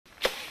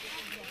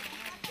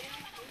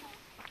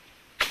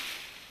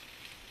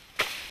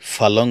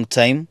For a long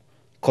time,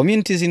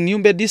 communities in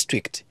Yumbe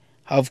district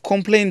have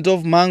complained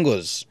of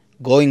mangoes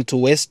going to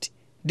waste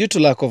due to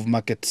lack of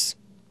markets.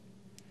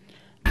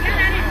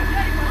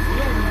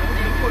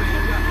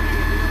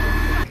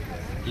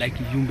 Like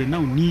Yumbe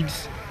now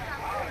needs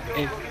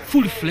a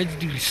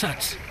full-fledged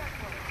research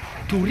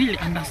to really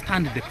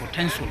understand the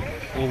potential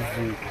of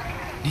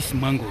these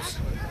mangoes.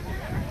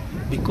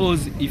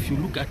 Because if you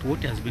look at what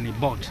has been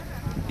bought,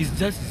 it's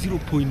just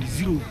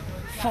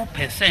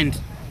 0.04%.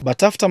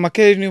 But after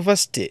Makerere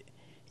University,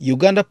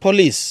 Uganda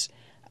Police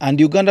and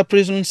Uganda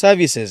Prison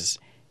Services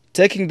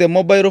taking the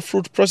mobile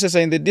fruit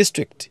processor in the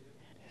district,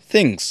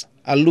 things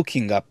are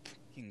looking up.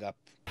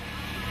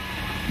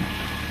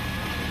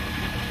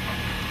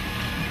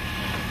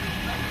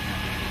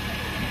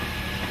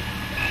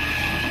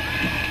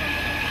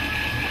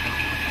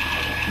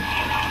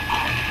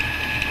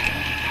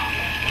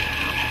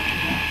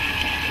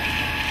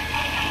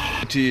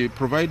 It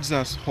provides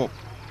us hope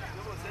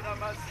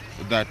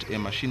that a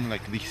machine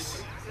like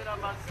this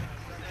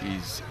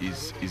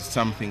is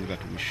something that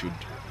we should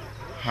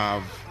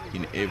have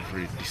in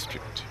every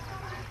district,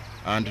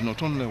 and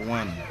not only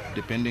one,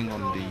 depending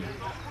on the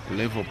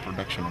level of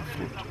production of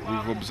fruit.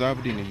 We've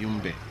observed in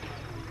Yumbe,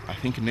 I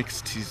think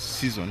next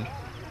season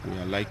we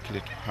are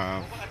likely to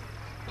have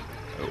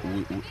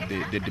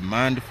the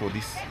demand for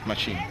this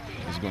machine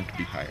is going to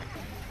be higher.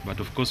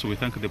 But of course we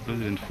thank the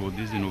President for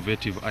these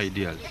innovative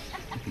ideas.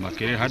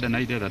 Makerere had an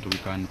idea that we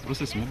can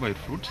process mobile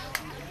fruits.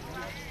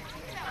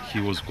 He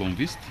was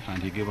convinced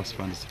and he gave us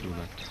funds to do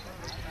that.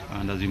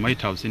 And as you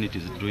might have seen, it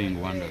is doing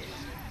wonders.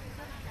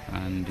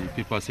 And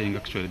people are saying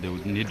actually they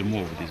would need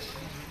more of this,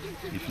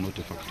 if not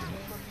a factory.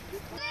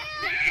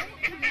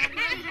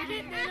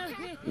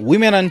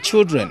 Women and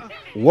children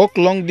walk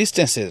long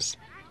distances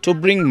to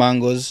bring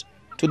mangoes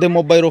to the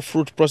mobile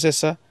fruit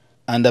processor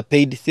and are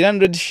paid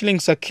 300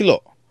 shillings a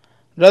kilo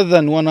rather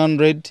than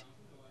 100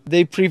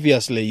 they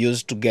previously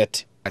used to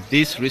get.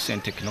 This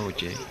recent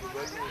technology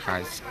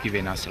has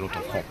given us a lot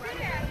of hope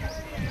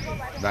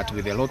that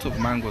with a lot of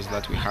mangoes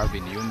that we have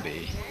in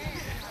Yumbe,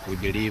 we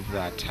believe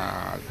that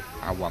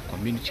our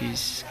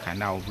communities can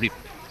now reap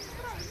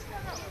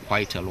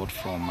quite a lot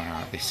from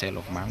the sale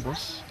of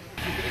mangoes.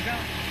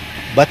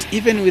 But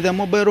even with a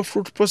mobile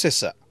fruit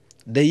processor,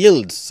 the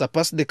yields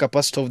surpass the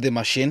capacity of the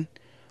machine,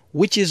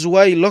 which is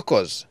why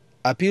locals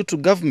appeal to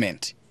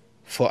government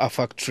for a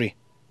factory.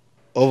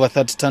 Over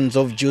 30 tons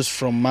of juice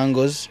from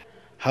mangoes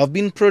have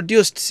been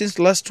produced since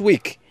last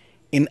week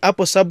in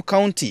Upper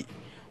Sub-County,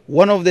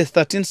 one of the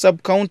 13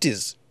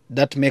 sub-counties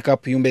that make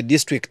up Yumbe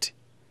district.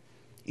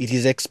 It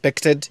is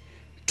expected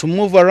to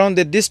move around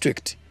the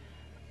district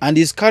and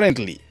is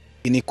currently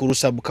in Ikuru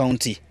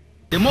Sub-County.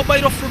 The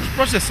mobile fruit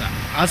processor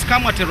has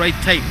come at the right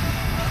time.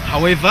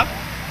 However,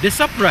 the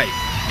supply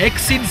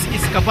exceeds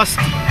its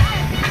capacity.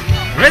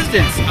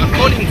 Residents are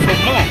calling for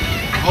more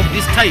of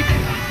this type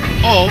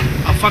or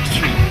a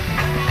factory.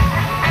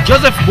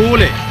 Joseph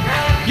Bule,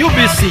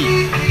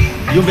 UBC,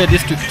 Yumbe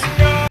District.